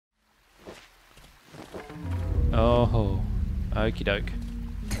Oh, okie doke.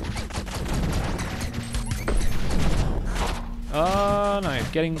 Oh no,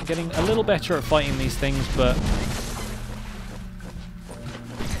 getting a little better at fighting these things, but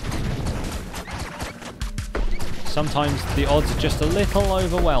sometimes the odds are just a little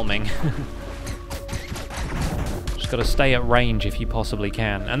overwhelming. Just got to stay at range if you possibly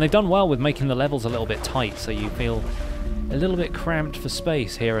can. And they've done well with making the levels a little bit tight, so you feel a little bit cramped for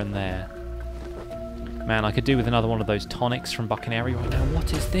space here and there. Man, I could do with another one of those tonics from Buccanary right now.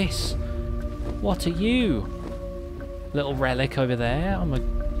 What is this? What are you? Little relic over there. I'm gonna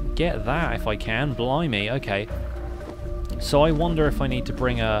get that if I can. Blimey, okay. So I wonder if I need to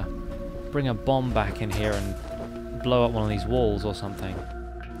bring a bomb back in here and blow up one of these walls or something.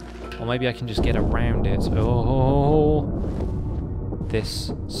 Or maybe I can just get around it. Oh,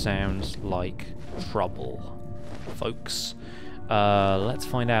 this sounds like trouble, folks. Let's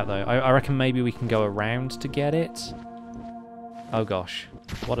find out though. I reckon maybe we can go around to get it. Oh gosh,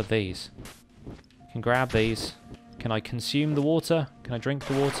 what are these? Can grab these. Can I consume the water? Can I drink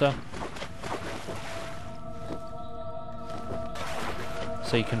the water?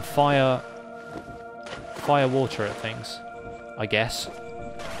 So you can fire water at things, I guess.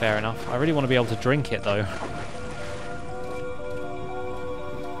 Fair enough. I really want to be able to drink it though.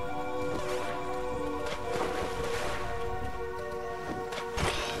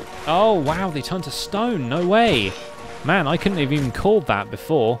 Oh wow, they turned to stone. No way. Man, I couldn't have even called that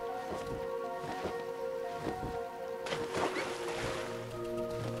before.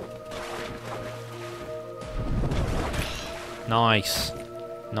 Nice.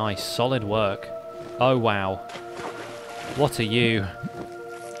 Nice. Solid work. Oh, wow. What are you?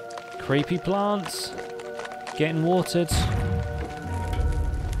 Creepy plants? Getting watered?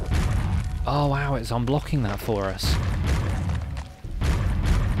 Oh, wow. It's unblocking that for us.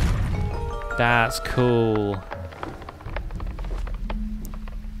 That's cool.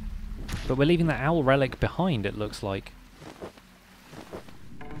 But we're leaving that owl relic behind, it looks like.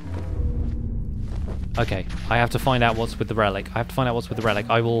 Okay, I have to find out what's with the relic. I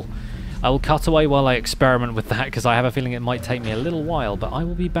will cut away while I experiment with that, because I have a feeling it might take me a little while, but I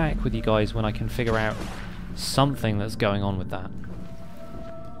will be back with you guys when I can figure out something that's going on with that.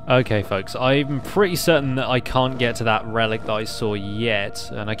 Okay, folks, I'm pretty certain that I can't get to that relic that I saw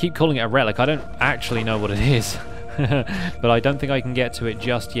yet, and I keep calling it a relic. I don't actually know what it is, but I don't think I can get to it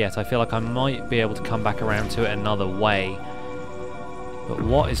just yet. I feel like I might be able to come back around to it another way. But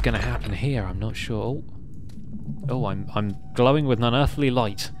what is going to happen here? I'm not sure. Oh, I'm glowing with an unearthly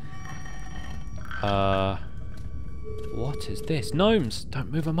light. What is this? Gnomes!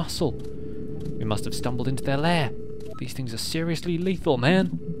 Don't move a muscle. We must have stumbled into their lair. These things are seriously lethal,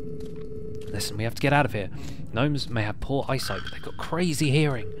 man. Listen, we have to get out of here. Gnomes may have poor eyesight, but they've got crazy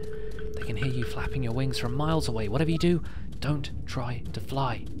hearing. They can hear you flapping your wings from miles away. Whatever you do, don't try to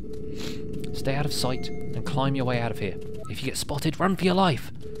fly. Stay out of sight and climb your way out of here. If you get spotted, run for your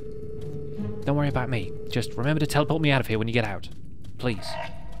life. Don't worry about me. Just remember to teleport me out of here when you get out. Please.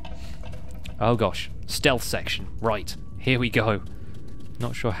 Oh gosh. Stealth section. Right. Here we go.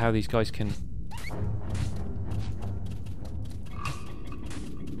 Not sure how these guys can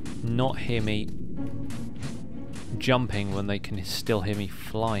not hear me jumping when they can still hear me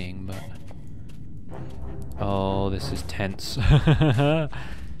flying, but... Oh, this is tense.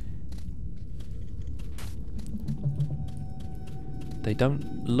 They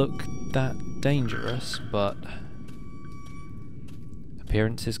don't look that dangerous, but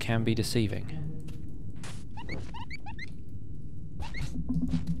appearances can be deceiving.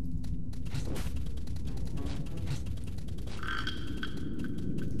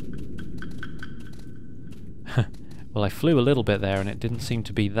 Well, I flew a little bit there and it didn't seem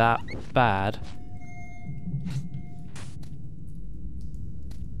to be that bad.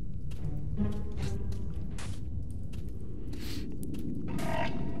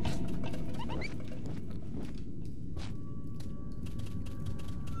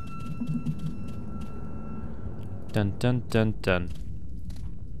 Dun dun dun dun.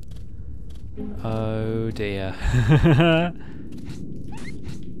 Oh dear.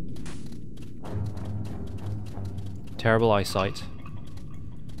 Terrible eyesight.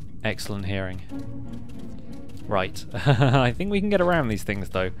 Excellent hearing. Right. I think we can get around these things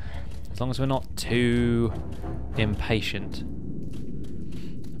though. As long as we're not too impatient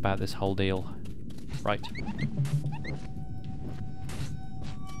about this whole deal. Right.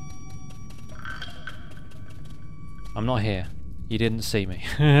 I'm not here. You didn't see me.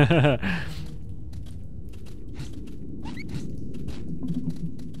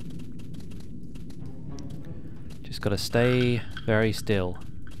 Just gotta stay very still.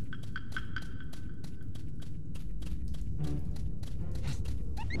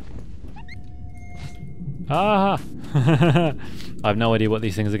 Ah! I have no idea what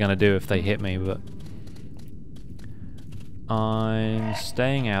these things are going to do if they hit me, but I'm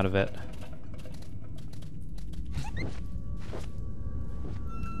staying out of it.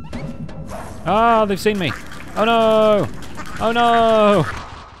 Ah, they've seen me. Oh no! Oh no!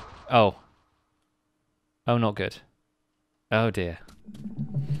 Oh. Oh, not good. Oh dear.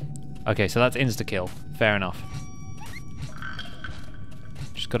 Okay, so that's insta-kill. Fair enough.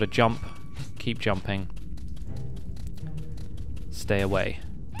 Just gotta jump. Keep jumping. Stay away.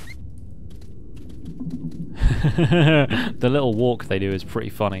 The little walk they do is pretty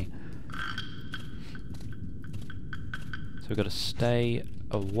funny. So we've got to stay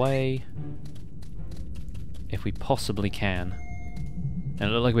away if we possibly can. And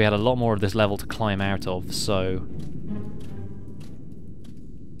it looked like we had a lot more of this level to climb out of, so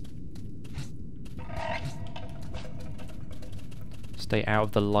stay out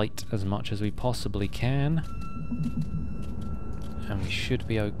of the light as much as we possibly can. And we should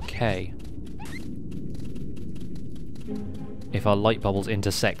be okay. If our light bubbles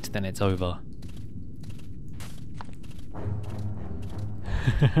intersect, then it's over.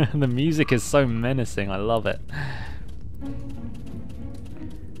 The music is so menacing, I love it.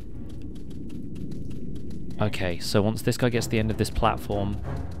 Okay, so once this guy gets to the end of this platform,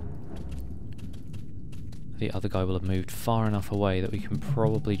 the other guy will have moved far enough away that we can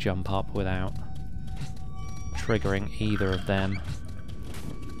probably jump up without triggering either of them.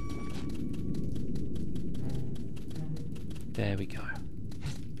 There we go.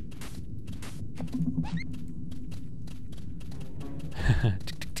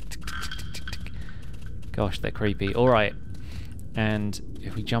 Gosh, they're creepy. Alright. And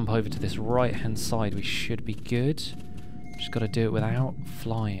if we jump over to this right-hand side, we should be good. Just gotta do it without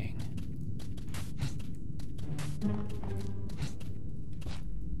flying.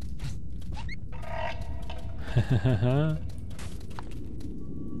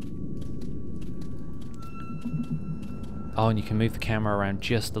 Oh, and you can move the camera around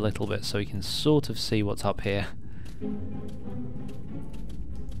just a little bit so you can sort of see what's up here.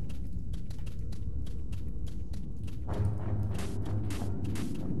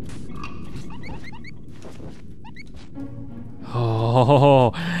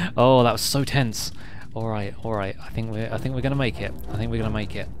 Oh, that was so tense. All right. I think we're gonna make it.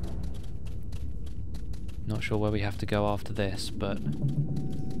 Not sure where we have to go after this, but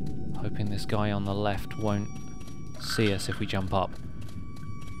hoping this guy on the left won't see us if we jump up.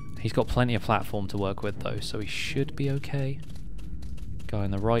 He's got plenty of platform to work with though, so he should be okay. Guy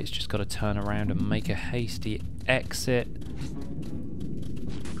on the right's just got to turn around and make a hasty exit.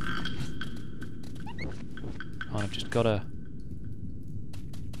 Oh, I've just got to...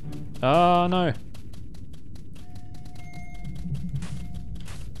 Oh no!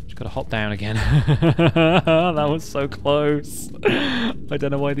 Just got to hop down again. That was so close. I don't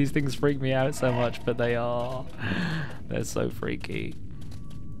know why these things freak me out so much, but they are. They're so freaky.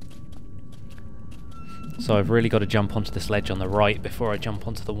 So I've really got to jump onto this ledge on the right before I jump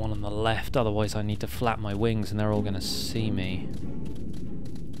onto the one on the left, otherwise I need to flap my wings and they're all going to see me.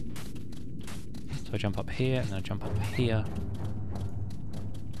 So I jump up here and then I jump up here.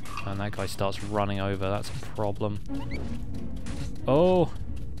 And that guy starts running over, that's a problem. Oh!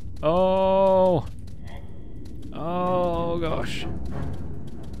 Oh! Oh gosh.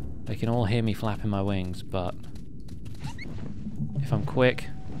 They can all hear me flapping my wings, but if I'm quick,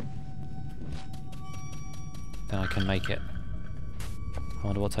 then I can make it. I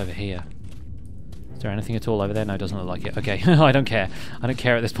wonder what's over here. Is there anything at all over there? No, it doesn't look like it. Okay, I don't care. I don't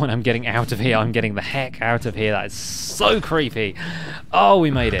care at this point. I'm getting out of here. I'm getting the heck out of here. That is so creepy. Oh, we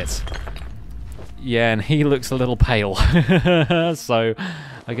made it. Yeah, and he looks a little pale. So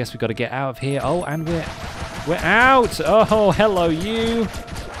I guess we've got to get out of here. Oh, and we're out. Oh, hello, you.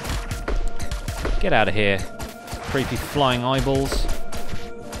 Get out of here. Creepy flying eyeballs.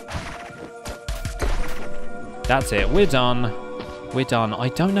 That's it. We're done. We're done. I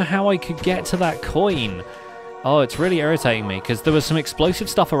don't know how I could get to that coin. Oh, it's really irritating me because there was some explosive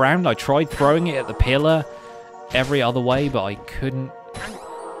stuff around. I tried throwing it at the pillar every other way, but I couldn't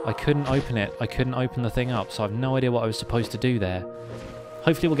open it. I couldn't open the thing up, so I have no idea what I was supposed to do there.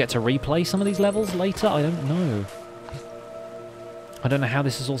 Hopefully we'll get to replay some of these levels later. I don't know. I don't know how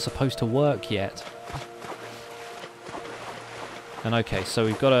this is all supposed to work yet. And okay, so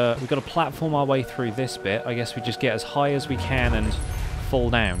we've got to platform our way through this bit. I guess we just get as high as we can and fall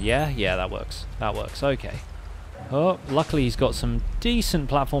down. Yeah, that works. That works. Okay. Oh, luckily he's got some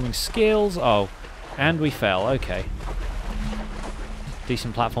decent platforming skills. Oh, and we fell. Okay.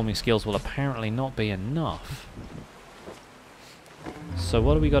 Decent platforming skills will apparently not be enough. So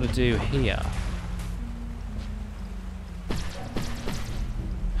what do we got to do here?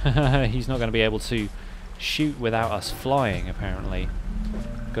 He's not going to be able to shoot without us flying, apparently.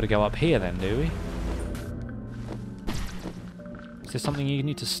 Got to go up here then, do we? Is this something you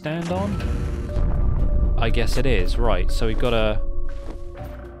need to stand on? I guess it is. Right, so we've got to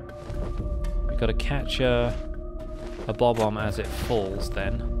catch a bob-omb as it falls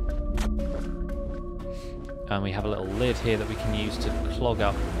then. And we have a little lid here that we can use to clog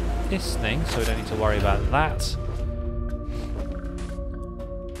up this thing, so we don't need to worry about that.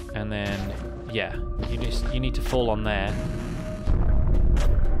 And then, yeah, you need to fall on there.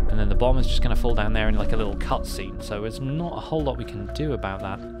 And then the bomb is just going to fall down there in like a little cutscene. So there's not a whole lot we can do about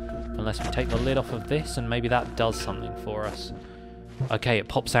that. Unless we take the lid off of this, and maybe that does something for us. Okay, it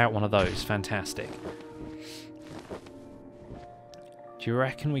pops out one of those. Fantastic. Do you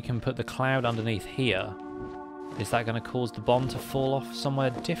reckon we can put the cloud underneath here? Is that going to cause the bomb to fall off somewhere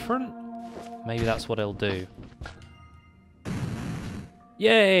different? Maybe that's what it'll do.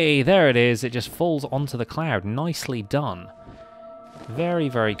 Yay! There it is. It just falls onto the cloud. Nicely done. Very,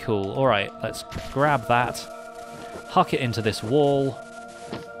 very cool. Alright, let's grab that. Huck it into this wall.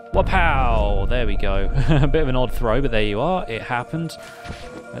 Wapow! There we go. A bit of an odd throw, but there you are. It happened.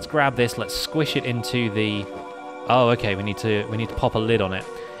 Let's grab this. Let's squish it into the... Oh, okay. We need to pop a lid on it.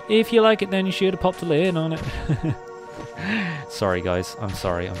 If you like it, then you should have popped a lid on it. Sorry, guys. I'm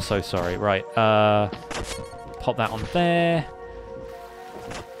sorry. I'm so sorry. Right. Pop that on there.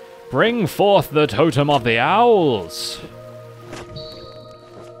 Bring forth the totem of the owls.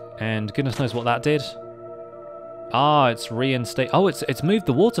 And goodness knows what that did. Ah, it's reinstate. Oh, it's moved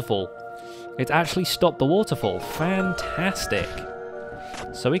the waterfall. It's actually stopped the waterfall. Fantastic.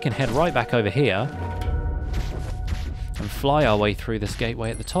 So we can head right back over here and fly our way through this gateway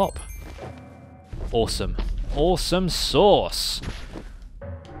at the top. Awesome. Awesome sauce.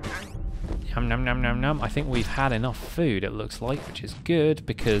 Yum, num, num, num, num. I think we've had enough food, it looks like, which is good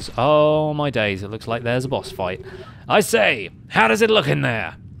because, oh my days, it looks like there's a boss fight. I say, how does it look in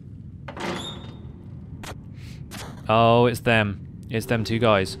there? Oh, it's them. It's them two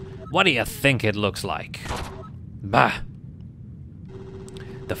guys. What do you think it looks like? Bah.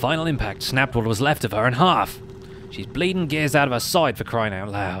 The final impact snapped what was left of her in half. She's bleeding gears out of her side, for crying out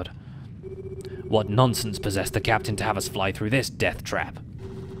loud. What nonsense possessed the captain to have us fly through this death trap?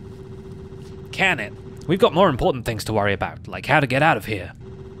 Can it? We've got more important things to worry about, like how to get out of here.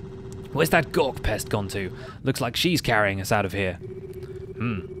 Where's that Gork pest gone to? Looks like she's carrying us out of here.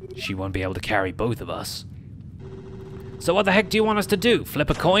 She won't be able to carry both of us. So what the heck do you want us to do? Flip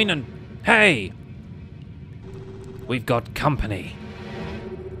a coin and... Hey! We've got company.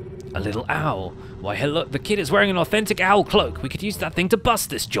 A little owl. Why, hello, the kid is wearing an authentic owl cloak. We could use that thing to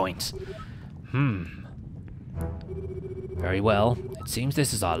bust this joint. Very well. It seems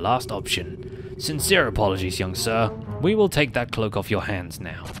this is our last option. Sincere apologies, young sir. We will take that cloak off your hands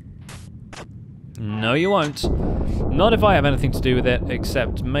now. No, you won't. Not if I have anything to do with it,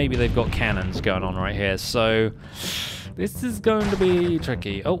 except maybe they've got cannons going on right here, so... This is going to be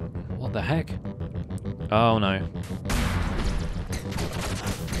tricky. Oh, what the heck? Oh, no.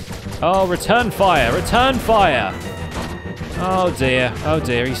 Oh, return fire! Return fire! Oh, dear. Oh,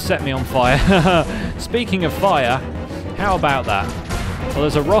 dear. He set me on fire. Speaking of fire, how about that? Well,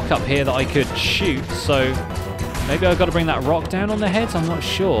 there's a rock up here that I could shoot, so maybe I've got to bring that rock down on their heads? I'm not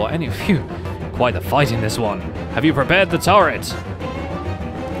sure. Anyway, quite the fight in this one. Have you prepared the turret?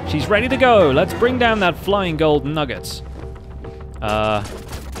 She's ready to go. Let's bring down that flying gold nugget.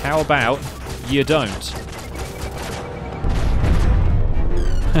 How about you don't?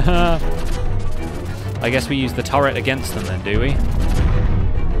 I guess we use the turret against them then, do we?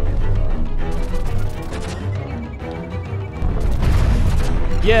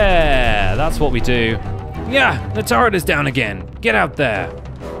 Yeah, that's what we do. Yeah, the turret is down again. Get out there.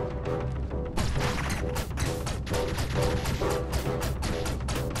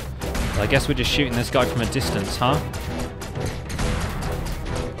 I guess we're just shooting this guy from a distance, huh?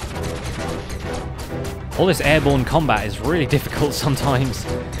 All this airborne combat is really difficult sometimes.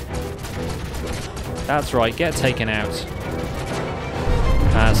 That's right, get taken out.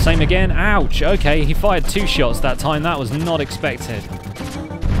 Same again. Ouch! Okay, he fired 2 shots that time. That was not expected.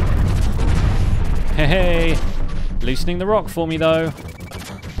 Hey, loosening the rock for me though.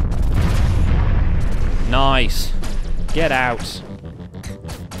 Nice. Get out.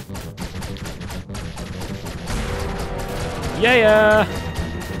 Yeah.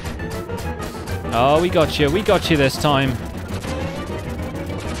 Oh, we got you this time.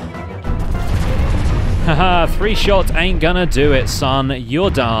 Haha, 3 shots ain't gonna do it, son. You're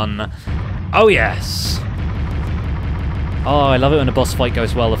done. Oh, yes. Oh, I love it when a boss fight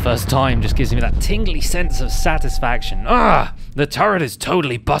goes well the first time. Just gives me that tingly sense of satisfaction. Ah, the turret is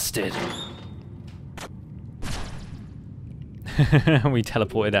totally busted. We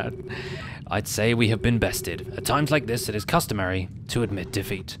teleported out. I'd say we have been bested. At times like this, it is customary to admit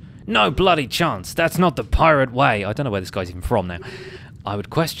defeat. No bloody chance. That's not the pirate way. I don't know where this guy's even from now. I would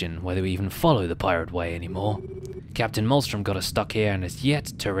question whether we even follow the pirate way anymore. Captain Malmstrom got us stuck here and is yet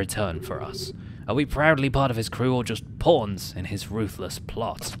to return for us. Are we proudly part of his crew or just pawns in his ruthless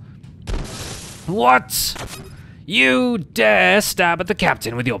plot? What? You dare stab at the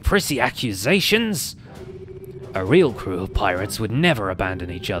captain with your prissy accusations? A real crew of pirates would never abandon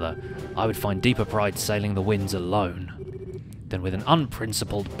each other. I would find deeper pride sailing the winds alone than with an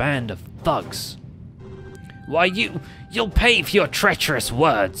unprincipled band of thugs. Why, you'll pay for your treacherous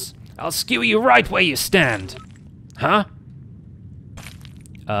words. I'll skewer you right where you stand. Huh?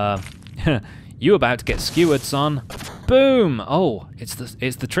 You about to get skewered, son. Boom! Oh, it's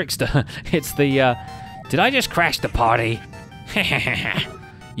the trickster. It's the, did I just crash the party?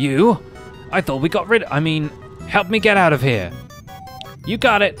 You? I thought we got help me get out of here. You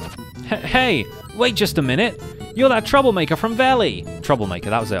got it. Hey, wait just a minute. You're that troublemaker from Valley. Troublemaker,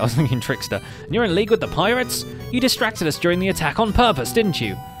 that was it. I was thinking trickster. And you're in league with the pirates? You distracted us during the attack on purpose, didn't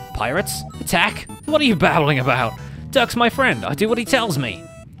you? Pirates? Attack? What are you babbling about? Dirk's my friend. I do what he tells me.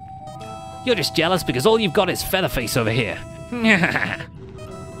 You're just jealous because all you've got is Featherface over here.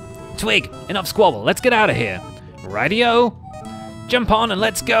 Twig, enough squabble. Let's get out of here. Radio? Jump on and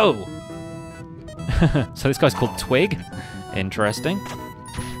let's go. So this guy's called Twig. Interesting.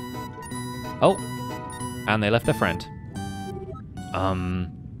 Oh, and they left their friend.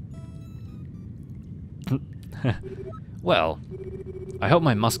 Well, I hope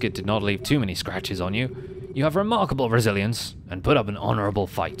my musket did not leave too many scratches on you. You have remarkable resilience and put up an honorable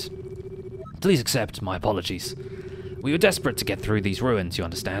fight. Please accept my apologies. We were desperate to get through these ruins, you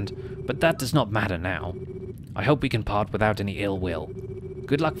understand, but that does not matter now. I hope we can part without any ill will.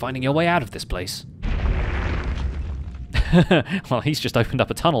 Good luck finding your way out of this place. Well, he's just opened up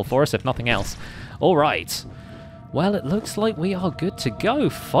a tunnel for us, if nothing else. All right. Well, it looks like we are good to go,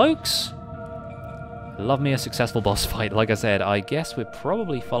 folks. Love me a successful boss fight. Like I said, I guess we're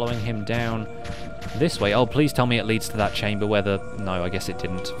probably following him down this way. Oh, please tell me it leads to that chamber where the... No, I guess it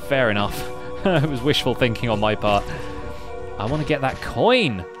didn't. Fair enough. It was wishful thinking on my part. I want to get that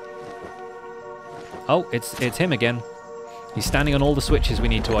coin. Oh, it's him again. He's standing on all the switches we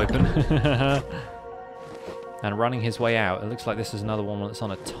need to open. And running his way out. It looks like this is another one that's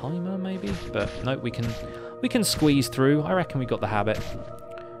on a timer, maybe? But no, we can squeeze through. I reckon we got the habit.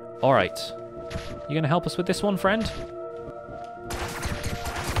 All right. You gonna help us with this one, friend?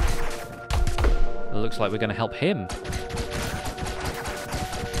 It looks like we're gonna help him.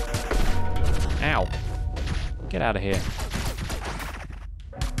 Ow. Get out of here.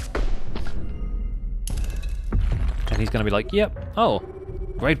 And he's gonna be like, yep, oh,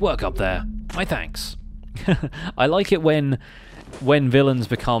 great work up there. My thanks. I like it when villains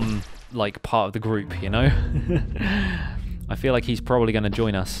become like part of the group, you know? I feel like he's probably going to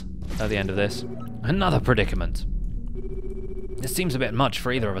join us at the end of this. Another predicament. This seems a bit much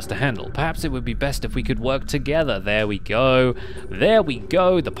for either of us to handle. Perhaps it would be best if we could work together. There we go. There we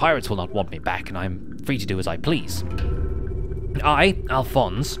go. The pirates will not want me back, and I'm free to do as I please. I,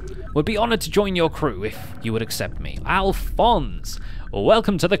 Alphonse, would be honored to join your crew if you would accept me. Alphonse!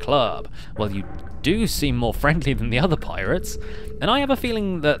 Welcome to the club. Well, you do seem more friendly than the other pirates, and I have a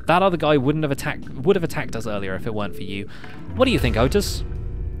feeling that that other guy would have attacked us earlier if it weren't for you. What do you think, Otis?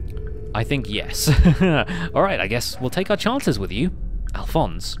 I think yes. Alright, I guess we'll take our chances with you,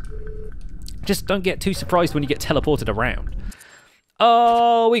 Alphonse. Just don't get too surprised when you get teleported around.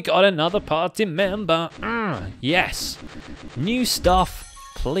 Oh, we got another party member. Yes. New stuff,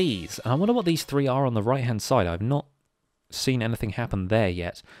 please. And I wonder what these three are on the right-hand side. I've not seen anything happen there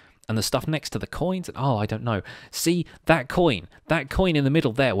yet. And the stuff next to the coins, oh, I don't know. See, that coin in the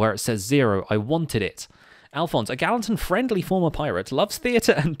middle there where it says 0, I wanted it. Alphonse, a gallant and friendly former pirate, loves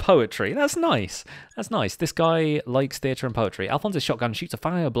theatre and poetry. That's nice. That's nice. This guy likes theatre and poetry. Alphonse's shotgun shoots a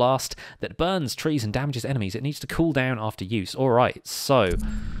fire blast that burns trees and damages enemies. It needs to cool down after use. All right, so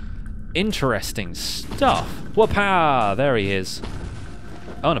interesting stuff. Whoop-ha! There he is.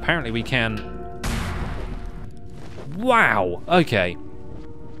 Oh, and apparently we can... Wow! Okay.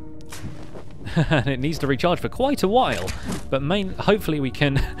 It needs to recharge for quite a while, but hopefully we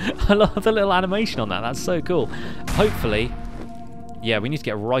can... I love the little animation on that, that's so cool. Hopefully, yeah, we need to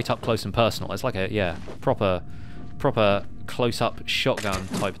get right up close and personal. It's like a, yeah, proper close-up shotgun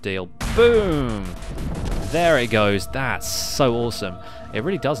type deal. Boom! There it goes, that's so awesome. It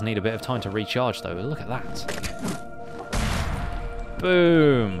really does need a bit of time to recharge though, look at that.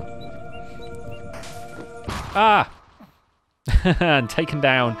 Boom. Ah! And taken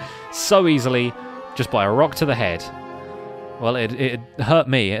down so easily just by a rock to the head. Well, it hurt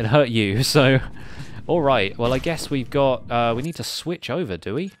me, it hurt you, so... Alright, well I guess we've got... we need to switch over,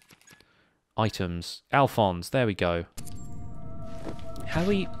 do we? Items. Alphonse, there we go. How do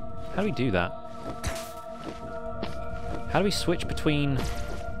we do that? How do we switch between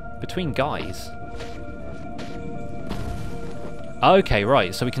guys? Okay,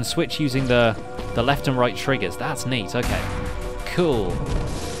 right, so we can switch using the left and right triggers. That's neat, okay. Cool.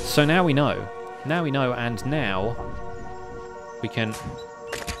 So now we know. Now we know, and now we can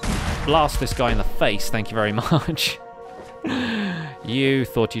blast this guy in the face, thank you very much. You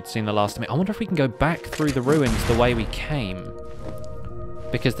thought you'd seen the last of me. I wonder if we can go back through the ruins the way we came.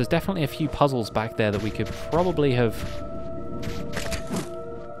 Because there's definitely a few puzzles back there that we could probably have...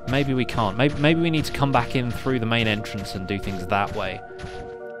 Maybe we can't. Maybe we need to come back in through the main entrance and do things that way.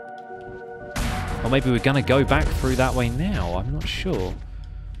 Or maybe we're going to go back through that way now. I'm not sure.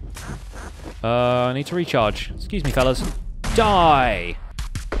 I need to recharge. Excuse me, fellas. Die!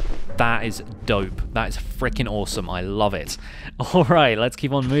 That is dope. That is freaking awesome. I love it. All right, let's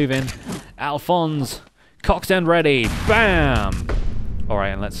keep on moving. Alphonse, cocked and ready. Bam! All right,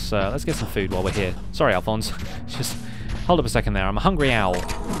 and let's get some food while we're here. Sorry, Alphonse. Just hold up a second there. I'm a hungry owl.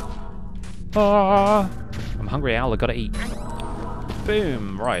 Ah! I'm a hungry owl. I gotta eat.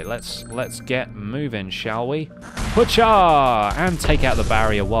 Boom! Right, let's get moving, shall we? Hutcha! And take out the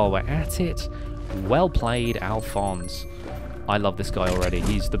barrier while we're at it. Well played, Alphonse. I love this guy already.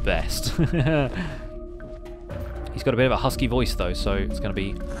 He's the best. He's got a bit of a husky voice though, so it's going to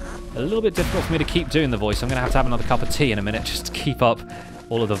be a little bit difficult for me to keep doing the voice. I'm going to have another cup of tea in a minute just to keep up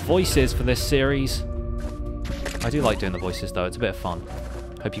all of the voices for this series. I do like doing the voices though. It's a bit of fun.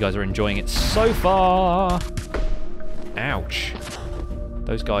 Hope you guys are enjoying it so far. Ouch.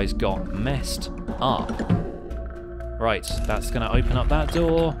 Those guys got messed up. Right, that's going to open up that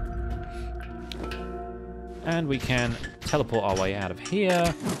door. And we can teleport our way out of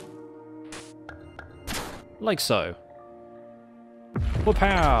here. Like so.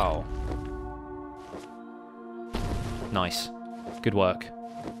 Whoop-pow! Nice. Good work.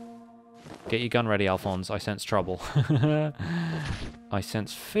 Get your gun ready, Alphonse. I sense trouble. I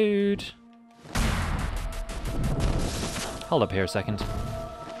sense food. Hold up here a second.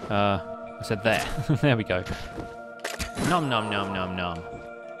 I said there. There we go. Nom nom nom nom nom.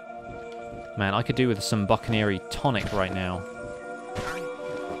 Man, I could do with some Buccaneery tonic right now.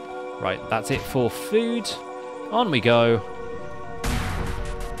 Right, that's it for food. On we go.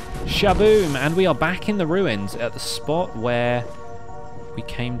 Shaboom! And we are back in the ruins at the spot where we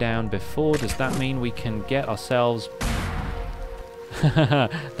came down before. Does that mean we can get ourselves...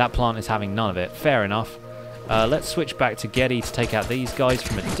 That plant is having none of it. Fair enough. Let's switch back to Getty to take out these guys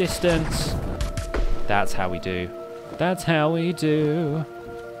from a distance. That's how we do. That's how we do.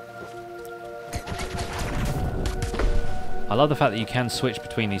 I love the fact that you can switch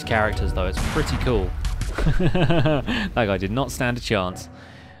between these characters, though. It's pretty cool. That guy did not stand a chance.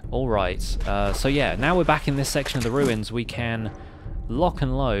 Alright, so yeah, now we're back in this section of the ruins. We can lock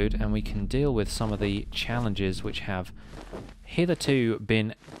and load, and we can deal with some of the challenges which have hitherto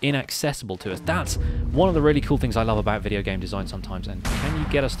been inaccessible to us. That's one of the really cool things I love about video game design sometimes. And can you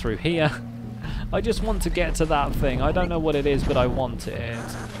get us through here? I just want to get to that thing. I don't know what it is, but I want it.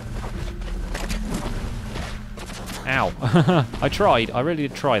 Ow. I tried. I really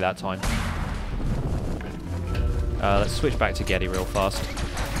did try that time. Let's switch back to Getty real fast,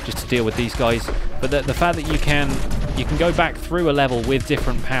 just to deal with these guys. But the fact that you can go back through a level with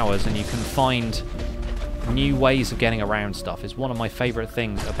different powers and you can find new ways of getting around stuff is one of my favourite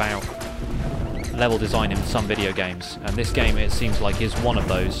things about level design in some video games. And this game, it seems like, is one of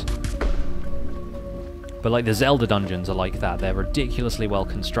those. But like the Zelda dungeons are like that. They're ridiculously well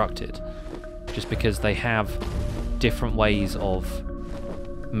constructed, just because they have different ways of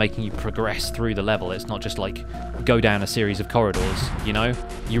making you progress through the level. It's not just like go down a series of corridors, you know?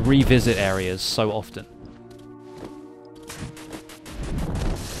 You revisit areas so often.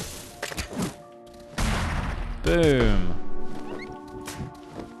 Boom.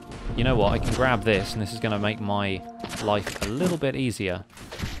 You know what? I can grab this, and this is going to make my life a little bit easier.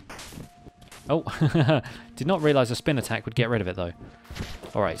 Oh, did not realise a spin attack would get rid of it, though.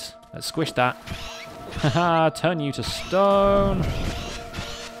 Alright, let's squish that. Haha, turn you to stone.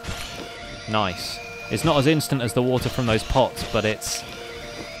 Nice. It's not as instant as the water from those pots, but it's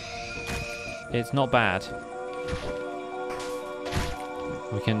not bad.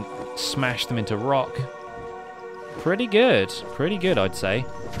 We can smash them into rock. Pretty good, I'd say.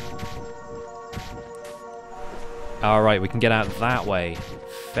 Alright, we can get out that way.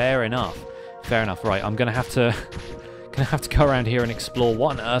 Fair enough. Fair enough. Right, I'm gonna have to go around here and explore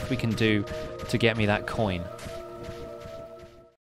what on earth we can do to get me that coin.